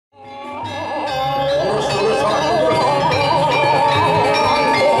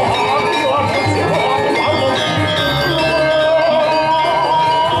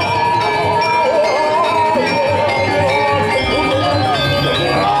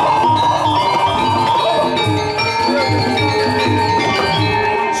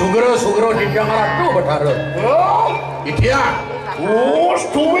yang ratu Batara. Iya.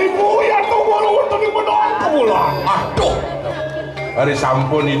 Tuwiku ya tuh baru tadi bedang kebulan. Aduh. Hari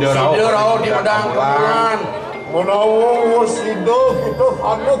sampun ide rau. Ide rau di bedang kebulan. Menawa sido kita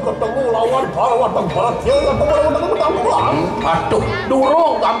hanya ketemu lawan Parwata Baratya yang kemarin bedang kebulan. Aduh,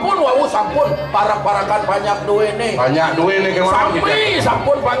 durung ampun wau sampun parak-parakan banyak duwe nih. Banyak duwe nih kemarin kita.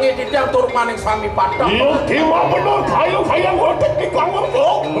 Sampun panggil tidak turun maning sami padang. Iya, kima bener kayu ngotek di kamar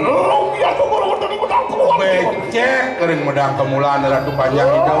tuh. Belum ya tuh baru tadi bedang kebulan. Becek kering medang kemulan ratu panjang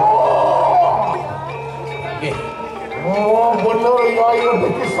itu. Oh bener ya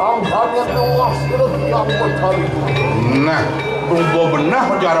ini disangkanya luas yang bercari. Nah, tunggu benah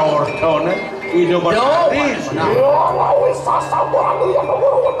penjara ortone ide bertaris. Ya lawis sasa beranu yang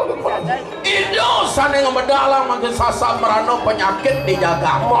keburu tadi pagi. Ido sana yang mendalam makin sasa merano penyakit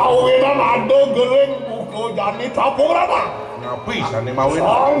dijaga. Mawinan ada gereng buku jani tabung rana. Ngapi sana mawin.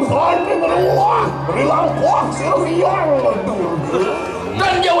 Sangkan meruah berilang kuah sirviang berdurga.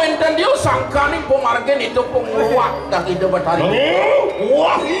 Dan jauhin dan dia sangkaning pemargen itu penguat dan ide bertari.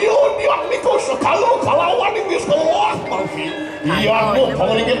 Wah iya dia niku sekalo kalawan ini sekeluar mangki. Iya nu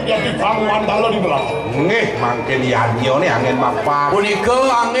pengeringit dia di kang mandala di belakang. Ngeh mangkin yanyo nih angin mapas. Punike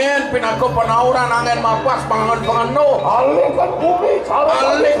angin pinako penauran angin mapas pangan-pangano. Ale kan bumi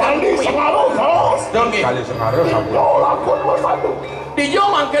kali sengaruh terus. Kali sengaruh sampun. Yo lakon bersatu. Dijo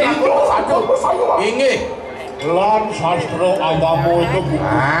mangkin lakon bersatu. Inggih. Lan sastra agama itu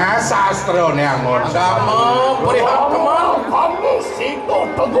sastra nih angon. Agama perihal teman. Kami situ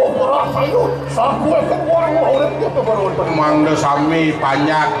teguh merasayu. Saku akan orang orang itu baru. Mangga sami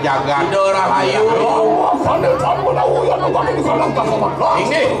banyak jagat. Ide rahayu. Kami kamu tahu yang kami di sana kasar.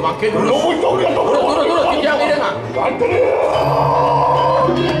 Inggih makin Lu muncul dia tuh. Turun kijang ide nggak?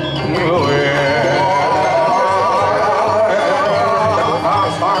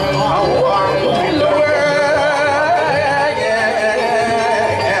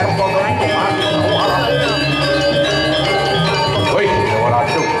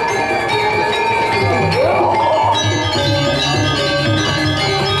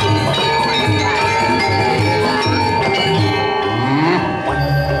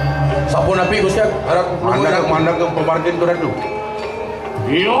 Tapi Gusti harap Mana ke pemargin tu ratu.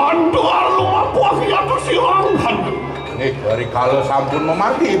 Yang dengar lu mampu akhirnya silangan. Dari kalau sampun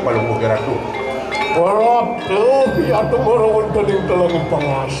memargi paling mungkin ratu. Berap tuh biar tuh baru teling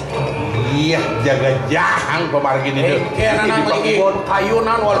pengas. Iya jaga jahang pemargin itu. Kena nang lagi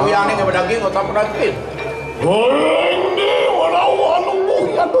kayunan walau yang ini daging atau pedaging. Goreng di walau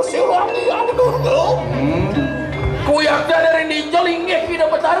lu ya tuh silangan yang dulu. Kuyak dari ninjol inggih kita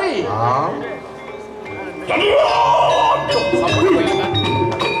betari. Jadi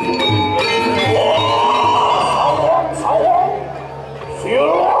sawang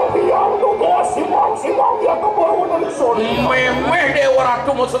silang yang dulu simang yang kebaru dari sore. Memeh dewa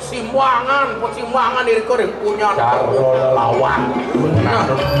ratu mau sesimbangan dari kering punya Caro lawan. Nah,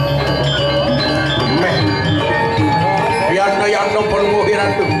 meh yando penunggu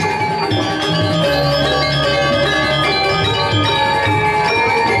ratu.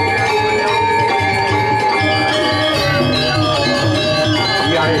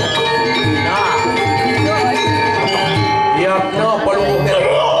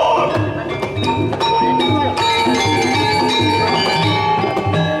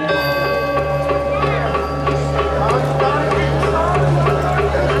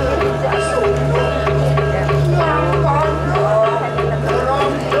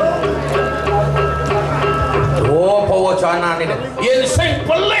 Yang sing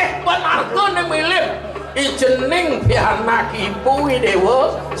pelih benarkeun milih ijening pianak ibu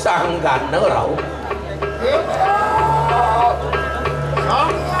dewa sanggana rau.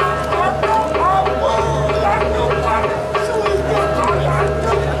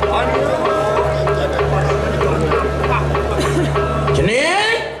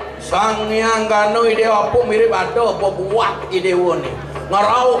 Jening sang yang gano ide apa mirip ada apa buat ide wone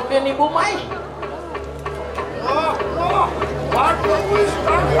ngaraukeun ibu mai.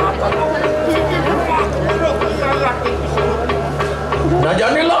 Nah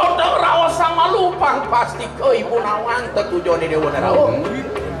jadi lo udah rawas sama lupang pasti ke ibu nawang tetujuan di dewa nerawang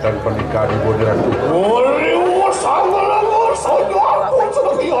dan pernikahan ibu ratu. Oliu sama langor sojo aku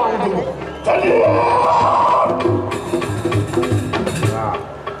sudah hilang dulu. Jadi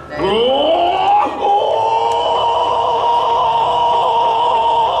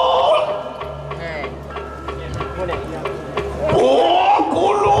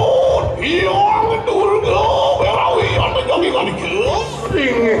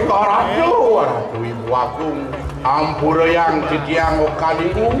Ampura yang titiang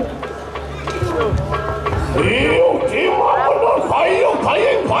okadimu Iyo cima bener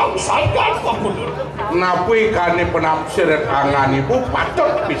kayu bangsakan pakudun. Napi kani penafsiran angan ibu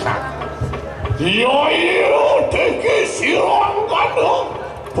patut bisa. Iyo teki sirang kanu.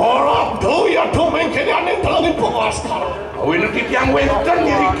 Para doya domengkene ane telangin pengaskar. Awin titiang wenten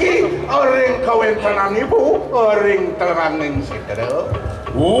diriki orang kawentanan ibu orang telangin sidero.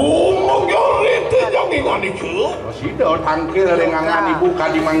 Mengerti yang ingan itu. Sido tangkil lengangan ibu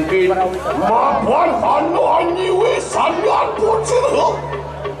kadi mangkin. Mapan anu anyiwe sangat pucil.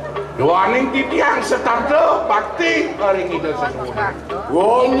 Doaning titiang setardo bakti orang itu sesuatu.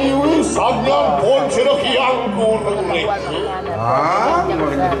 Anyiwe sangat pucil yang gureng.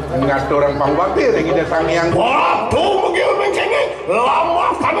 Ngatur orang pangbakti orang itu sang yang. Waktu mengelmengkene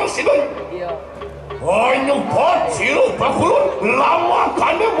lama karena sidoi. Ayo pacil bakulun lama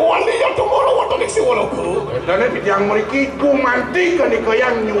kane muali ya tumoro wonten ing woloku. Dene titiang mriki gumanti kenika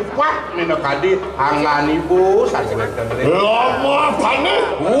yang nyupak minakadi angan ibu saged lama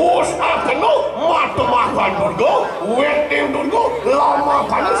kane wis akeno matemakan durga weting durga lama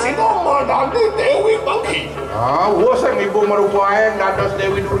kane sino madani Dewi Bangki. Wis ibu merupae dados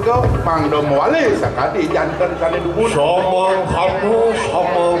Dewi Durga mangdo muali sakadi janten kane dumun. Sama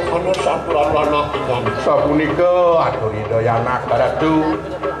kanu sapuran Sapunika atur hidayana kadatu.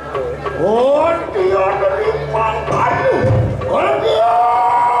 Oh, dia dari pangkanu. Oh, dia.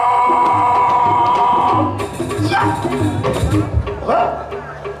 Ya.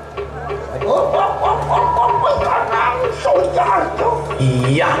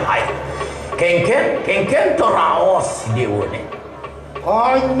 Iya, ay. Kengken toraos diune.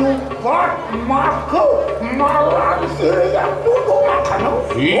 Ayo pat maka malam sire yang dulu makan.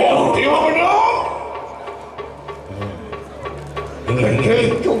 Iya, dia benar.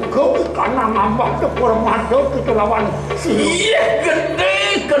 Gede juga karena nambah ke permado kita lawan Iya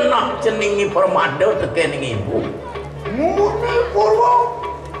gede kena ceningi permado tekening ibu. Muni purwo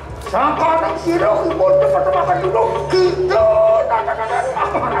sekarang sirah ibu tempat makan dulu kita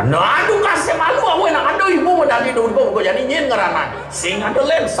Nah aduh kasih malu aku enak aduh ibu medali dulu kok jadi nyin ngeranan sing ada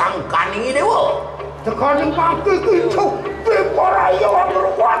len sangkaningi dewa sekarang kaki kita Pralaya yang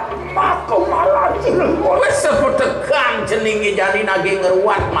ngeruat maka malah sirah wes sepetekan ceningi jadi nagi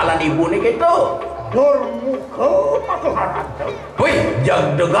ngeruat malah ibu nih gitu bermuka maka haranta wih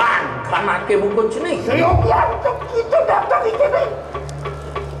jagdegan karena ke buku cening saya berantem kita datang itu nih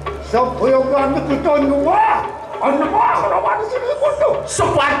supaya berantem kita nyuah anak rawan sini kudu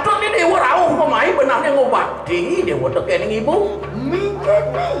sepatutnya dewa rauh pemain benarnya ngobati dewa tekening ibu mungkin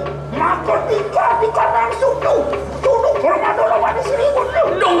nih maka tika langsung tuh permado lawan sini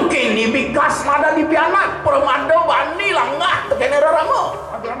kudu dong kini bikas mada di pianak permado bani langah tekening raramo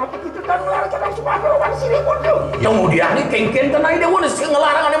ada anak kita dan melarang langsung lawan sini kudu kemudian nih kengken tenai dewa nasi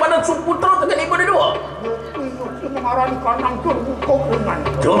ngelarang ane pada suputro tekening ibu dewa mengarani kanang tur buka dengan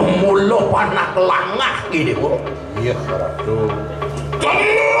Jumulo panak langah gini bu. Iya ratu.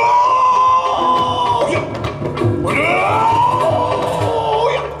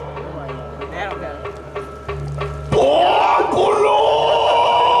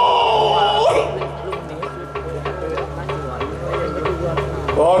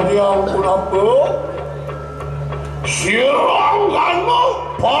 Kalian kenapa? Sirangano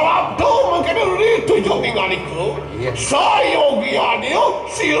parabdo mungkin ditujuk inganiku. Sayogianio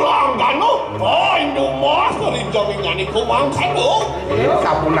sirangano aindu mas rinjong inganiku mangkano.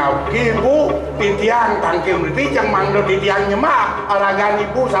 Sapunauki ibu titiang tangkil berarti yang mangdo titiang nyemak alagan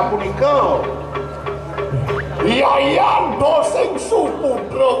ibu sapunika. Iya doseng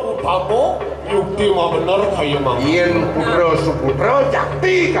suputra utama yukti mah bener kaya mang. Yen putra suputra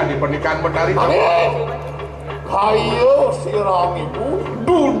jakti kan di pernikahan Betari kayo sirang ibu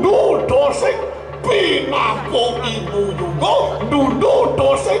duduk doseng pinako ibu juga duduk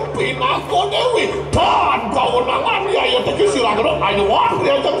doseng pinako Dewi dan kewenangan ya yang teki sirang ayo wah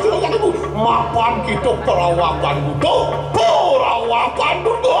ya yang sirang ibu mapan kita perawakan duduk perawakan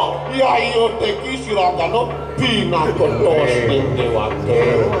duduk ya yang teki sirang pinako doseng dewasa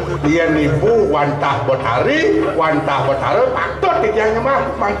Yen ibu wantah Betari patut titiang nyemah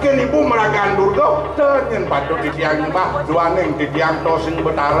mungkin ibu meragan Durga dan patut titiang nyemah duaning titiang tosing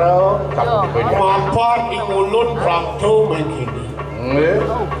Betara mapan ingulun prakto begini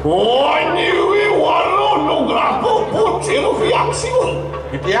waniwi walu nugraku pucil yang siul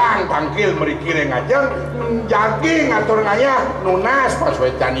titiang tangkil merikir ngajeng jagi ngatur ngaya nunas pas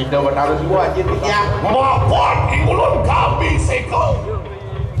wecan ide Betara siwa aja titiang mapan ingulun kami seko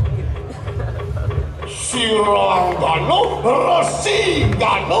Siranggana resi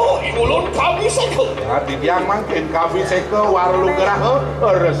gana ingulun kami seke. Titiang mangkin kami seke warlu gerah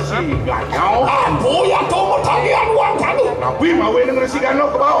resi gana. Aku ya tomo talian uang kanu. Nabi mawe neng resi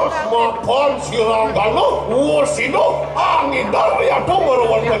gana ke baos. Mapan Siranggana wasino angin dari ya tomo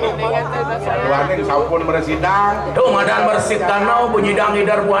rawan kanu. Duaning sampun meresidang. Tuh madan Bersitana bunyidang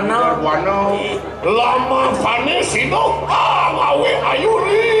idar Buana. Buana. Lama kane sino ngawe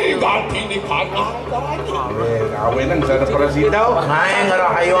ayuri ganti ni kanang. Awe nang sana presiden. Main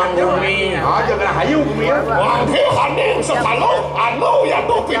ngerahayu anggumi. Jangan hayu bumi ya. Wangke haning sekalo anu ya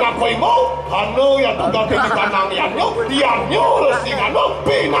tu pinakoimo anu ya tu ganti ni kanang yanyo resi gano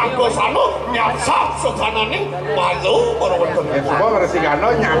pinako sano nyapsap sekanane malu barawan kanu. Semua meresigano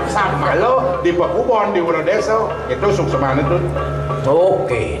nyapsap malu di Pekubon di Pura Desa itu suksemana tuh.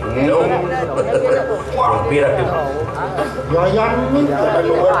 Oke. Pira tuh. Yayan ni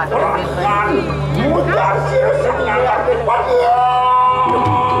keluar perangkan mudah sirasanya pada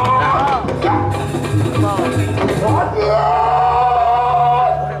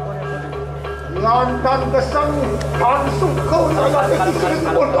Lantan kesang dan suka saya sering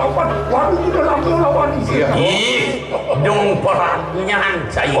berdapat wani tidak lagi lawan isi. Dong perangnya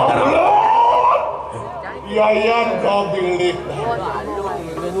saya. Yayan kau bilik.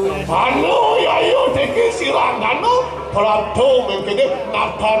 Anu yayo teki Siranggana Prato mengkene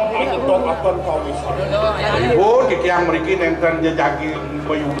natan nyetok akan kawisan. Ibu titiang mriki nenten jejagi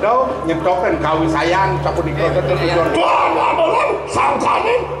peyuda nyetoken kawisayan sampun diklotet tujuan. Dan adalah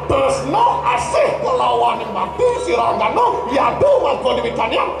sangkane tresno asih kelawan bakti Siranggana yado mangko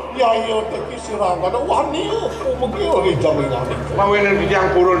dimitanian yayo teki Siranggana wani umugi ori jaminan. Mawen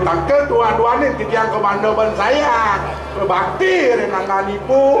titiang purun tangke dua-duane titiang kemandoban saya. Bakti renangan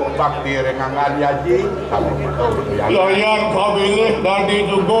ibu, bakti renangan yaji. Yayan kabilih dari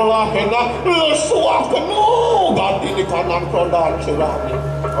jugolah kena lesuah penuh ganti di kanan kodan sirami.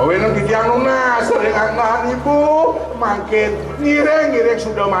 Awen titiang lunas renangan ibu makin ngireng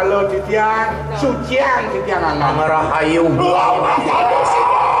sudah malu titiang sucian titiang angan. Ngerahayu. Lama kado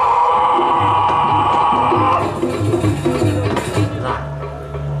sirami.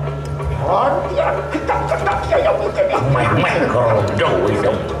 Ketak-ketak saya bukan yang Meh kerodong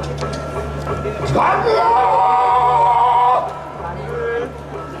itu. Saya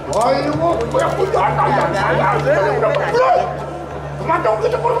ayo yang punya anak saya sudah berbelai kemana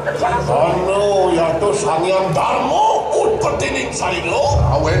kita perlu sana ya tuh sangyang Darmo Pamurtining sarilo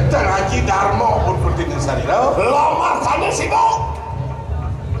Awetan Haji Darmo Pamurtining sarilo lamar kana sino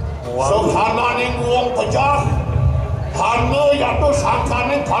sokananing wong pejah Hana yaitu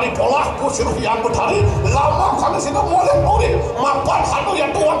sangkanin kali polah kusir yang betari lama kami sini murid mapan hana yang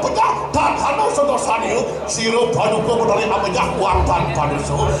tuan pejah dan hana sodosani sirup paduka betari amejah uang tan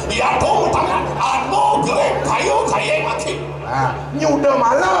padusu yaitu tangan anu gelek kayu mati. Nah, nyuda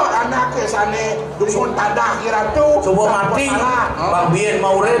malah anak kesane dusun tadah kiratu Coba mati Babien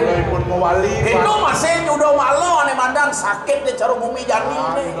Maurid pun mewali itu masih nyuda malah ane mandang sakit di cara bumi jani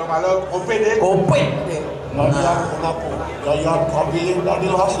nyuda malah kopet deh. Nah, kenapa? Yayan kabilin dari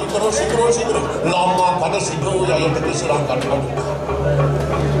hasil terus lama pada situ yayan tadi silangkan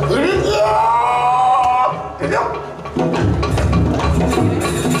tidak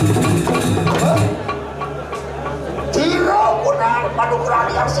tidak benar padu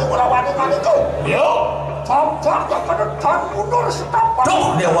kerani yang segulawani kan itu ya sampai pada tan mundur setapak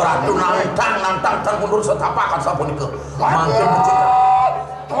Duh dia waratu nantang tan mundur setapak kan sabun itu makin mencita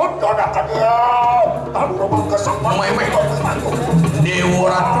tonton akan dia tahu rumah kesempatan Memeh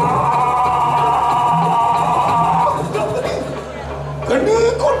Dewa Ratu geni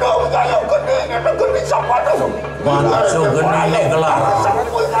kodong gaya geni ngene geni sapana Wanso geni gelar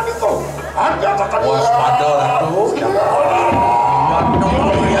ada kata waspada Ratu Dewa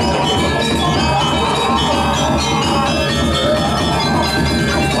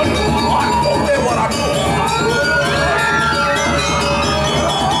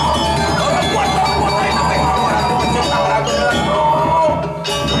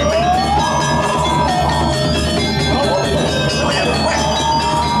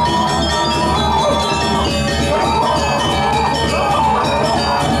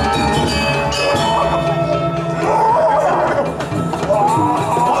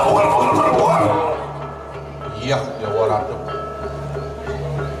Ratu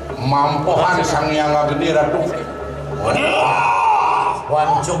mampohan sang yang gede Ratu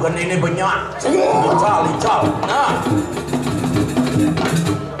wancu geni ini banyak lical nah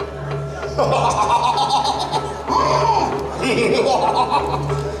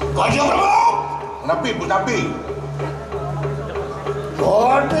kajang berapa? Napi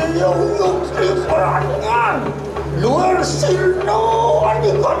Kode yung perangan luar sino ani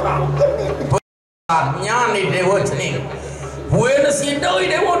konangkeun nya nih dewa cening buena sido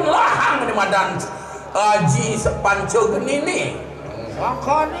dewa lahang di madan aji sepanco geni nih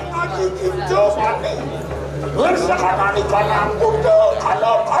sakane ngaji cinta mani luar sakane kanang budo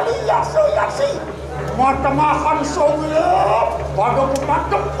kalau kali yasi matemakan soya pada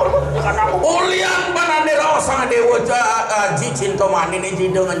pematem kanang ulian banandero sang dewa aji cinta mani nih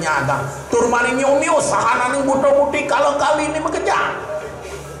jido nyaga tur mani nyomi usaha ning budo budi kalau kali ini bekerja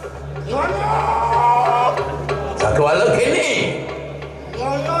satu hal ini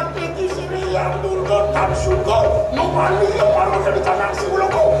ya teki sini yang durga tak suka nomali yang baru dari kanan si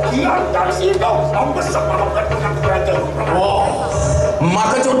uloko yang tak sino yang besar malam dengan kerajaan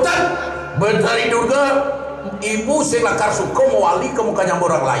maka cutan Batari Durga ibu sing lakar suka mewali ke mukanya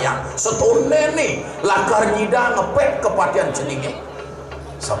orang layang setune nih lakar nyida ngepet kepatian ceningnya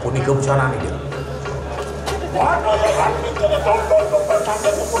sapuni kebicaraan ini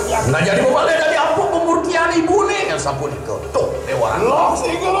nah jadi balik dari apa pemurtian ibu nih yang sapuni ke tuh dewa lo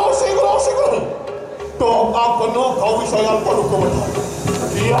siglo tuh apa no kau saya perlu komentar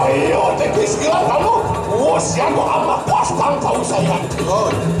iya teki segala kamu usia mau apa pasang kau saya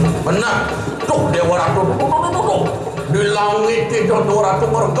benar tuh dewa ratu tuh di langit itu dewa ratu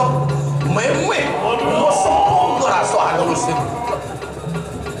merengkap memeh sempong kerasa halusin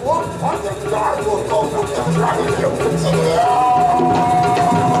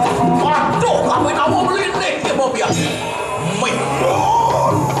waduh kami kamu melindih ya mobil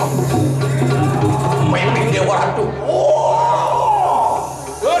memeh dewa ratu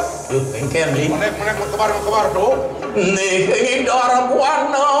Engkem nih. Menek kebar tuh. Nih ini darah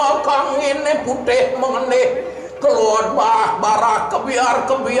buana kang ini putih mengeneh keluar barak kebiar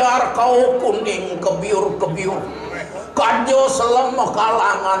kau kuning kebiur kajo selem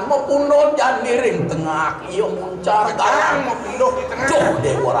kalangan mepundo janiring tengah iya muncar garang mepundo di tengah. Duh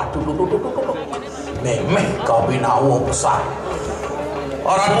dewa ratu memeh kau binawo besar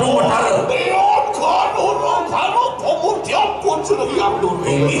orang tuh benar kalau pemutian pun sudah yang dulu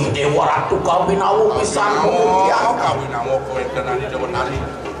ini dewa ratu kau binawo pisan pemutian kami namo komentar di depan hari.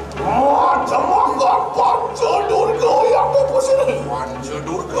 Semoga Panca Durga yang berpusing Panca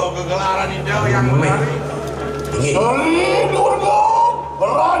Durga kegelaran itu yang menarik. Sri Durga,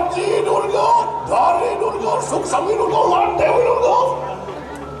 Raji Durga, Dari Durga, Suksami Durga, Dewi Durga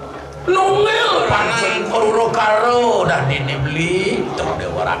nungil panan koruro karo dan ini beli tuh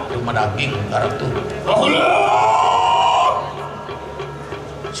dewa ratu medaging karatu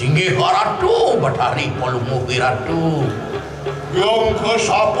singgih ratu Batari Polungu Wiratu yang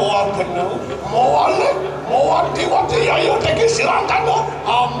kesapuakan mewati-wati ayo teki silangkan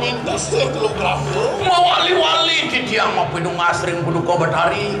amin desek lu grafu mawali-wali di tiang mapidung asring paduka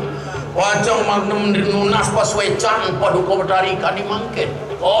Batari wajang magnum dinunas paswecan paduka Batari kani mangkin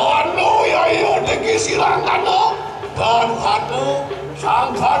anu ya ayo teki silangkan dan anu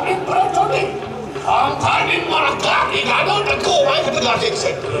sangkanin beracuni sangkanin mereka anu teku main ketegasik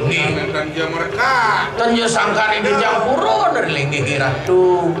ini Dan dia mereka. dan ya sangkanin di Jampuro dari linggih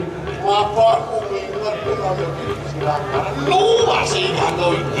ratu apa ingat lu masih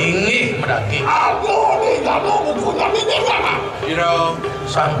anu ingih medaging anu nih anu bukunya nih mana Iro.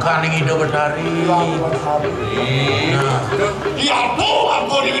 sangkaning ide Batari nah ya tuh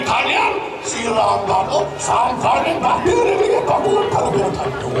aku di Italian silang anu sangkanin bakti ini kabur tuh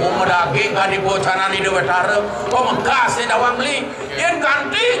medaging kan dibocanan ide Batara kok mekas ya dawang beli yang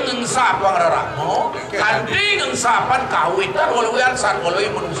ganti ngengsapang raramo ganti ngengsapan kawitan waluyan saat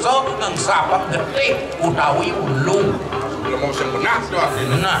waluyan menuso ngengsapan getih utawi ulu Belum mau sebenar tuh.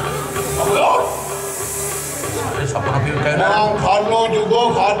 nah siapa nabi kena kano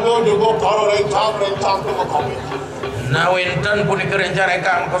juga para rencang tuh kami nah wenten punika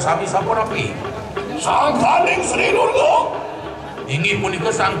rencareka engkau sabi siapa nabi sangkaning Sri Durga ingin punika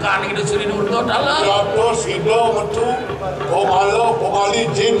sangkaning ide Sri Durga dalam Yado sido metu pomali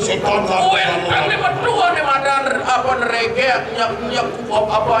jin setan wenten ni betul ni madan apa nerege nyak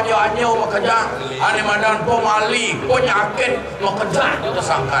apa nyanyi makanya ane madan pomali penyakit makanya kita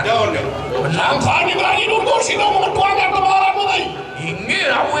sangkan Daun deh. sangkaning lagi Durga sido mengetuangkan kemaran mulai ingin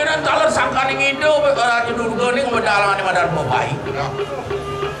awenan talar sangkaning ide Raja Durga ni ngedalang ane madan baik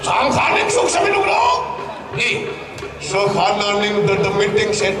sangkaning sukses Durga nih sehananing the meeting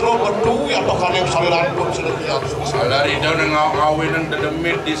setro metu ya tokan yang saliran pun sudah tiap Salah itu ngawin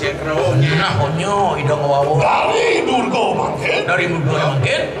dedemit di setro. nah honyo ide ngawawo dari Durga mangkin dari Durga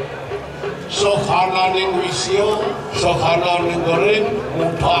mungkin sehananing wisya sehananing goreng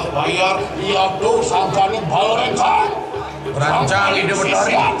mudah bayar iya tuh sangkaning bal rencang Rancang ide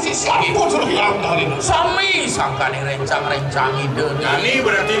Batari. Sisian pucuk yang dari Sami sangka nih rencang ide. Ini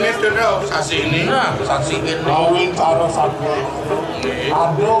berarti ini sudah sasi ini. Nah, saksi ini. kawin karo satu.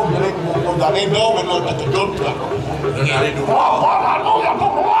 Aduh, beri buku dari do benar terkejut. Dari dulu. Apa anu yang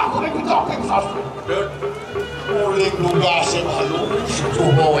bawa aku dikejakin satu. Uling duga sehalus.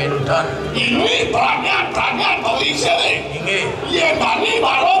 Coba enten. Ini peranyaan polisi. Ini. Iya, bani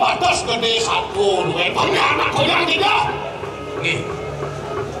baru batas gede satu. Banyak anak yang tidak. Ini.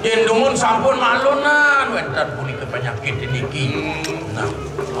 Yen dumun sampun malunan wenten puni ke penyakit niki. Nah,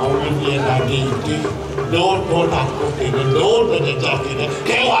 Kawin dia lagi ini. Do takut ini. Do ini.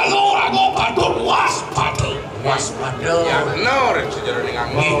 Kewalu aku patut waspada. waspada. Ya benar, sejarah ini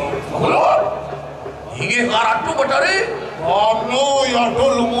nganggo. Inggih ngaratu Batari. Anu ya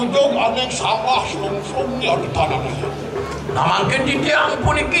dulu mujung aneh sawah sung-sung ya di tanah ini. Nah mangken di tiang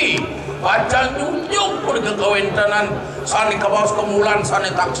pun iki. Bacal nyunyuk pun kekawintanan. Sani kabawas kemulan, sani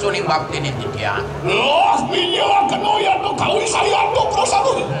taksuni bakti di tiang. Loh, minyak kena ya tuh kawin saya tuh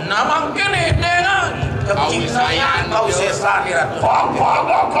prosedur. Nah mangken dengan kecintaan kau sesa di ratu. Apa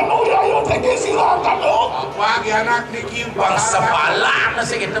ada kena ya yuk tegi silakan loh. Apa anak niki Bangsa bala na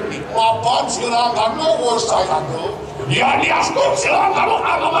sige tepi. Apa silakan loh saya tuh. Ya diaskun silakan loh.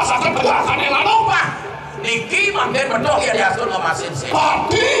 Aku masakan pegakan yang lalu pak. Niki mangken betul ya diatur ngemasin sih.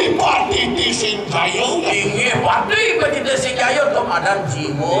 Pati di Sinjayo. Inggih pati bagi desi jayo tomadan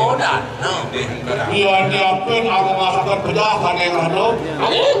jiwo dan. Ya diapin aku masakan pegakan yang lalu.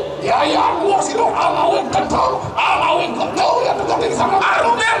 Ya gua sih loh. Alawin kentang ya tuh di sana.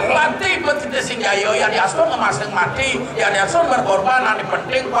 Arumnya pati bagi desi jayo ya diatur ngemasin mati. Ya diatur berkorban nanti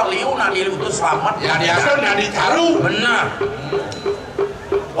penting perliu nanti utus selamat. Ya diatur nanti caru. Benar.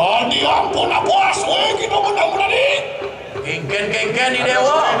 Di ampun aku aswe gitu mudah-mudahan nih. Kengken di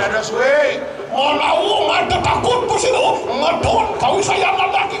dewa. Ada suwe. Mau ngada takut pun sih lo. Ngedon kau saya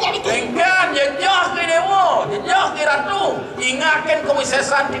ngada tinggal itu. Kengken jejak di dewa. Jejak di ratu. Ingatkan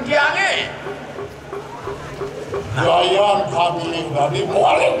kewisesan di tiangnya. Jayan kami dari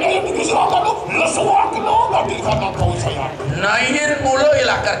mualif dari silakan lo. Lesuak lo dari karena kau saya. Nah ini mulai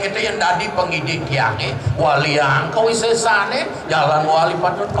lakar kita yang tadi pengidik tiangnya. Walian kewisesane jalan wali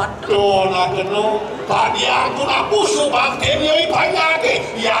patut-patut. Tuh nak lo. Tadi aku nak busuk bangkit nyai banyak.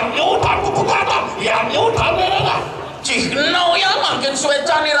 Yang nyutan kepegatan. Yang nyutan mereka. Cihno ya makin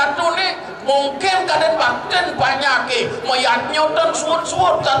suecani ratu nih. Mungkin kadang bakten banyak. Mayat nyutan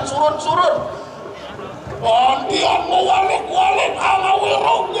surut-surut dan surut-surut. Pandian walik ala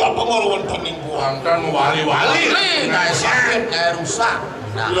wirong ya pengaruhan tening buang. Antan wali-wali. Nggak sakit, nggak rusak.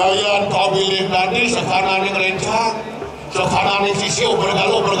 Nah, Yayan kau pilih tadi sekarang yang rencang. Sekarang yang sisiu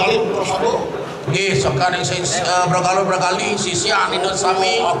bergali bersama. Nggih, sekarang berkali sisian itu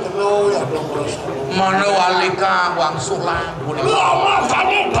sami. Mana wali ka wang sulang. Lama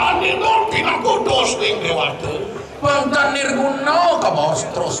kami tadi non tina kudus ning dewata. Bangkan nirguna ke bos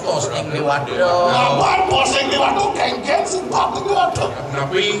terus ning liwado. Lapan bos ning dewata kengkeng simpat ning dewata.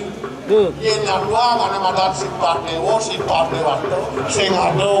 Tapi Yen adua mana madat simpat dewata. Sing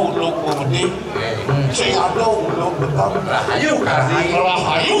ada uluk memedi. Sing ada uluk betang. rahayu kasih.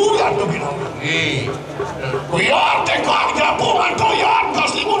 Rahayu ya tuh bilang. Biar tekak japungan toyan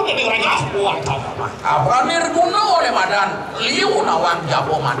kaslimur ke negara buang tanah. Apa nirguna oleh madan liu nawang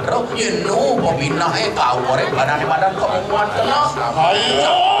jabo mandro yenu bobina kawore badan madan kemuan kena.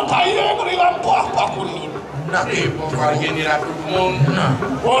 Kayo ngerilang puah-puah Nanti Kali ini ratu umum.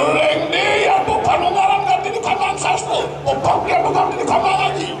 Oleng dia tuh panungaran ganti di kamang sastra. Opaknya tuh ganti di kamang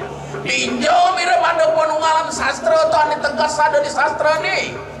lagi. Tinjo mirip ada penunggalan sastra tuh ane tegas ada di sastra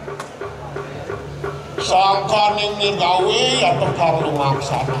nih. Sangka ning gawe atau karlu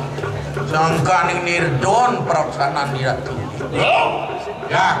maksana. Sangka ning nirdon pelaksanaan di ratu.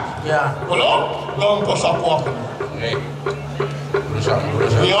 Ya. Belum pesapuak. Berusaha.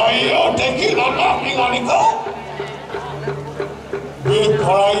 Iya teki anak ningali kau. Di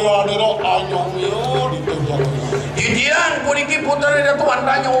Pralaya niro anyong yo ditujang. Jidian puniki putra di ratu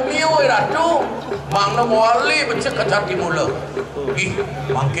andanya umio ratu. Mangna wali becek kecati mula. Ih,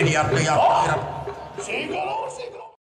 mangke diat. Sigalo